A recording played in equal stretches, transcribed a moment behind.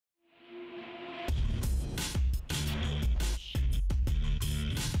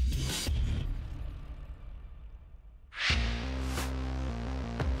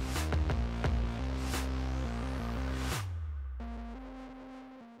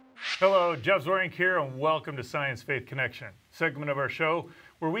Hello, Jeff Zorink here, and welcome to Science Faith Connection, segment of our show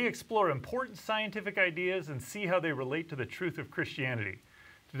where we explore important scientific ideas and see how they relate to the truth of Christianity.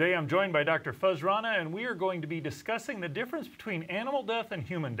 Today I'm joined by Dr. Rana, and we are going to be discussing the difference between animal death and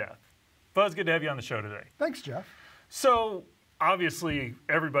human death. Fuzz, good to have you on the show today. Thanks, Jeff. So, obviously,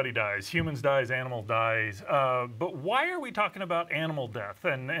 everybody dies. Humans dies, animal dies. But why are we talking about animal death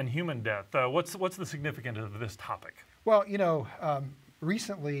and human death? What's the significance of this topic? Well,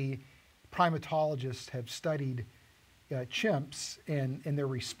 recently primatologists have studied chimps and their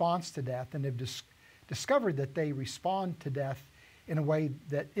response to death, and have discovered that they respond to death in a way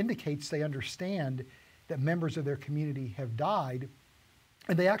that indicates they understand that members of their community have died,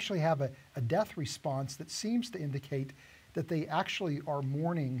 and they actually have a death response that seems to indicate that they actually are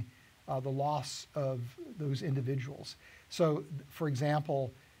mourning the loss of those individuals. So, for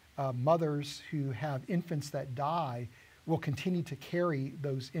example, mothers who have infants that die will continue to carry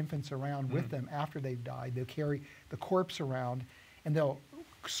those infants around with them after they've died. They'll carry the corpse around, and they'll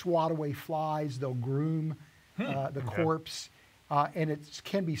swat away flies, they'll groom the corpse, and it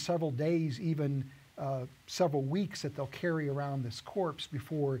can be several days, even several weeks, that they'll carry around this corpse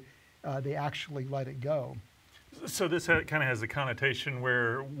before they actually let it go. So this kind of has a connotation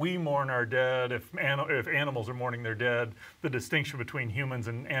where we mourn our dead. If animals are mourning their dead, the distinction between humans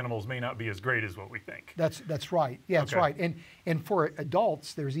and animals may not be as great as what we think. That's right. Yeah, that's right. And for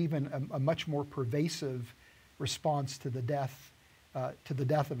adults, there's even a much more pervasive response to the death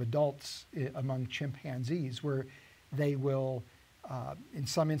of adults among chimpanzees, where they will, in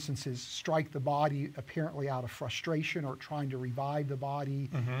some instances, strike the body apparently out of frustration or trying to revive the body.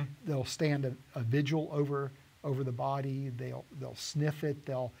 They'll stand a vigil over the body. They'll sniff it.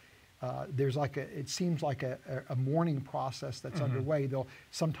 There's it seems like a mourning process that's underway.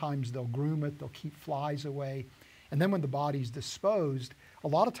 Sometimes they'll groom it. They'll keep flies away, and then when the body's disposed, a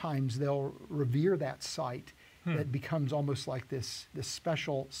lot of times they'll revere that site. That becomes almost like this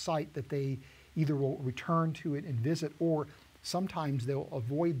special site that they either will return to it and visit, or sometimes they'll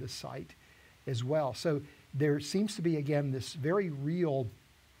avoid the site as well. So there seems to be, again, this very real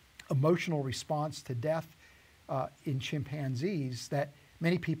emotional response to death in chimpanzees that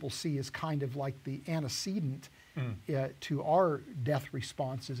many people see as kind of like the antecedent to our death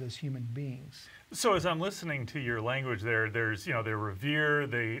responses as human beings. So as I'm listening to your language there's, they revere,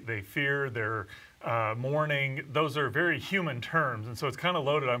 they fear, they're mourning. Those are very human terms, and so it's kind of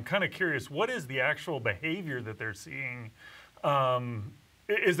loaded. I'm kind of curious, what is the actual behavior that they're seeing?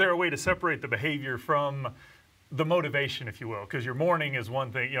 Is there a way to separate the behavior from the motivation, if you will? Because your mourning is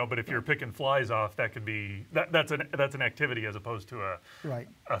one thing, but if you're picking flies off, that could be that's an activity as opposed to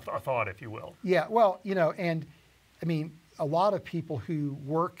a thought, if you will. Yeah, well, and I mean, a lot of people who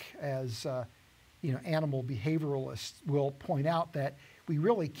work as animal behavioralists will point out that we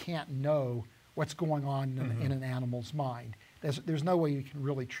really can't know what's going on in an animal's mind. There's no way you can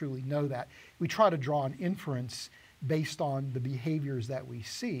really truly know that. We try to draw an inference based on the behaviors that we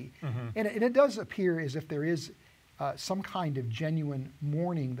see. And it does appear as if there is some kind of genuine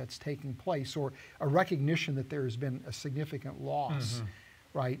mourning that's taking place, or a recognition that there has been a significant loss,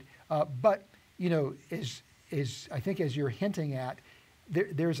 right? But, I think as you're hinting at,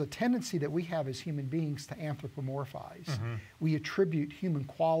 there's a tendency that we have as human beings to anthropomorphize. We attribute human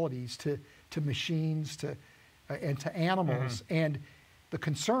qualities to machines and to animals. And the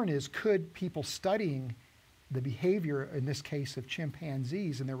concern is, could people studying the behavior, in this case of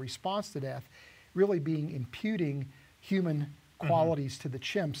chimpanzees, and their response to death, really imputing human qualities to the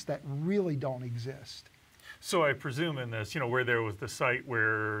chimps that really don't exist? So I presume in this, where there was the site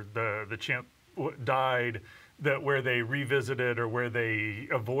where the chimp died, that where they revisited or where they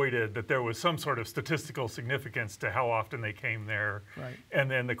avoided, that there was some sort of statistical significance to how often they came there. Right.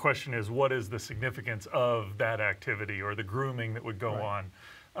 And then the question is, what is the significance of that activity or the grooming that would go on?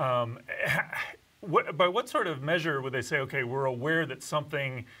 By what sort of measure would they say, okay, we're aware that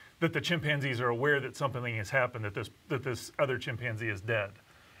the chimpanzees are aware that something has happened, that this other chimpanzee is dead?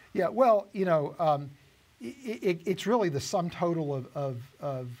 Yeah, well, it's really the sum total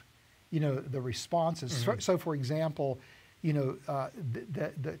of the responses. So, for example, the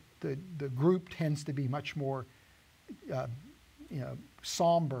group tends to be much more,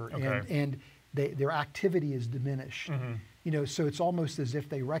 somber, and their activity is diminished. So it's almost as if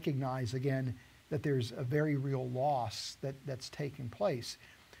they recognize, again, that there's a very real loss that's taking place.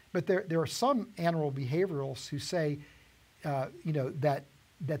 But there are some animal behavioralists who say, that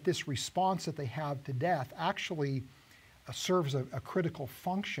this response that they have to death actually serves a critical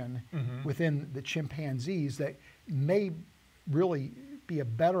function within the chimpanzees that may really be a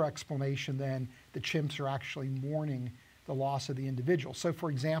better explanation than the chimps are actually mourning the loss of the individual. So for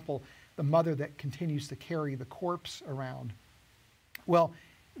example, the mother that continues to carry the corpse around, well,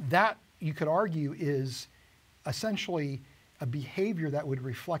 that you could argue is essentially a behavior that would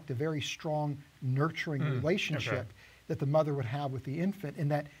reflect a very strong nurturing relationship that the mother would have with the infant, and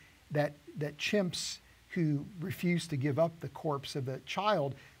that chimps who refuse to give up the corpse of the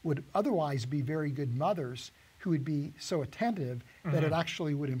child would otherwise be very good mothers who would be so attentive that it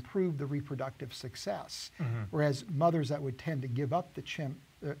actually would improve the reproductive success. Whereas mothers that would tend to give up the chimp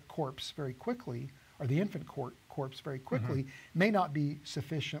corpse very quickly, or the infant corpse very quickly, may not be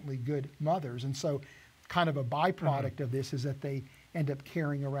sufficiently good mothers. And so kind of a byproduct of this is that they end up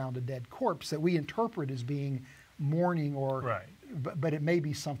carrying around a dead corpse that we interpret as being mourning, or but it may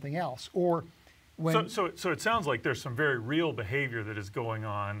be something else. Or when so it sounds like there's some very real behavior that is going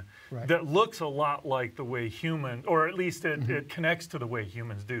on that looks a lot like the way human, or at least it connects to the way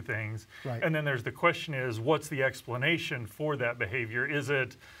humans do things. And then there's the question is, what's the explanation for that behavior? Is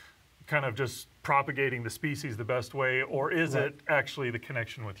it kind of just propagating the species the best way, or is it actually the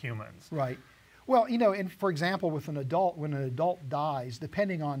connection with humans? Well, you know, and for example, with an adult, when an adult dies,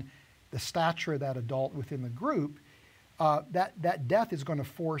 depending on the stature of that adult within the group, that death is going to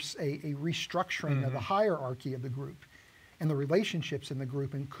force a restructuring of the hierarchy of the group and the relationships in the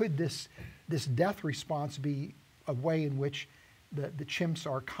group. And could this death response be a way in which the chimps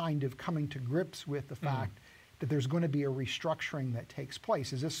are kind of coming to grips with the fact that there's going to be a restructuring that takes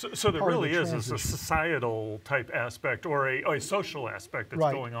place? Is this so there really is a societal type aspect, or a social aspect that's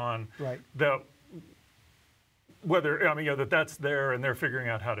going on that whether, I mean, you know, that's there and they're figuring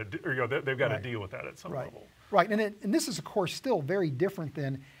out how to do, or, you know, they've got to deal with that at some level. And this is, of course, still very different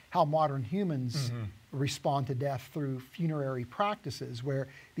than how modern humans respond to death through funerary practices, where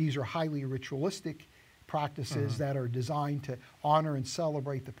these are highly ritualistic practices that are designed to honor and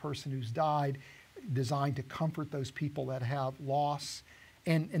celebrate the person who's died, designed to comfort those people that have loss.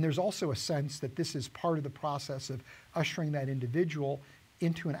 And there's also a sense that this is part of the process of ushering that individual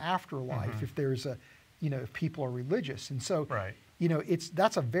into an afterlife if there's a, you know, if people are religious. And so, you know,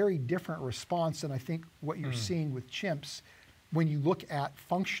 that's a very different response than I think what you're seeing with chimps when you look at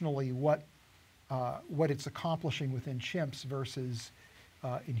functionally what it's accomplishing within chimps versus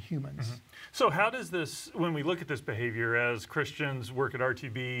in humans. So how does this, when we look at this behavior as Christians work at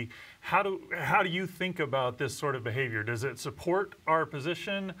RTB, how do you think about this sort of behavior? Does it support our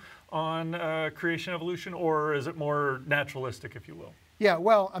position on creation evolution, or is it more naturalistic, if you will? Yeah,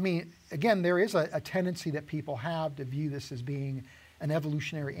 well, I mean, again, there is a tendency that people have to view this as being an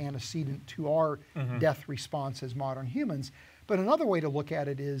evolutionary antecedent to our death response as modern humans. But another way to look at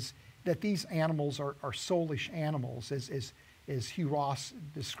it is that these animals are soulish animals, as Hugh Ross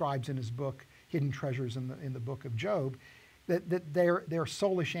describes in his book, Hidden Treasures in the book of Job, that they're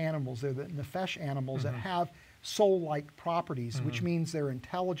soulish animals. They're the nephesh animals that have soul-like properties, which means they're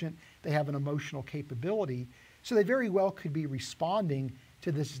intelligent, they have an emotional capability. So they very well could be responding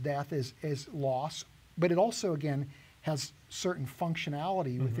to this death as loss, but it also, again, has certain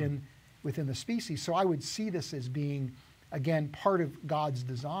functionality within the species. So I would see this as being, again, part of God's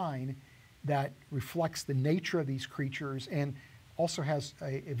design that reflects the nature of these creatures and also has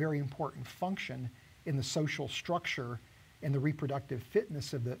a very important function in the social structure and the reproductive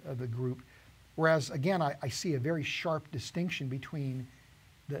fitness of the group. Whereas, again, I see a very sharp distinction between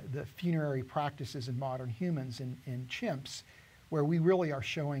the funerary practices in modern humans and chimps, where we really are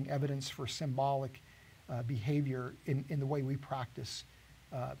showing evidence for symbolic behavior in the way we practice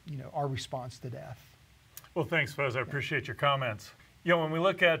you know, our response to death. Well, thanks, Faz. I appreciate your comments. You know, when we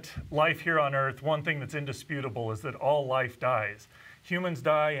look at life here on Earth, one thing that's indisputable is that all life dies. Humans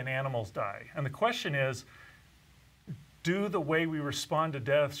die and animals die. And the question is, do the way we respond to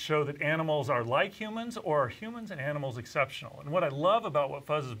death show that animals are like humans, or are humans and animals exceptional? And what I love about what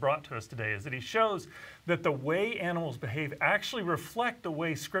Fuzz has brought to us today is that he shows that the way animals behave actually reflect the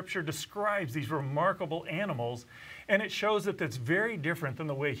way Scripture describes these remarkable animals, and it shows that that's very different than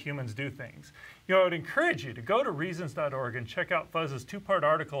the way humans do things. You know, I would encourage you to go to reasons.org and check out Fuzz's two-part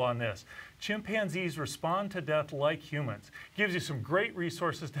article on this. Chimpanzees respond to death like humans. It gives you some great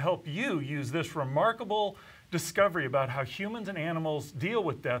resources to help you use this remarkable discovery about how humans and animals deal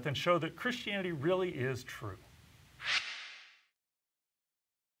with death and show that Christianity really is true.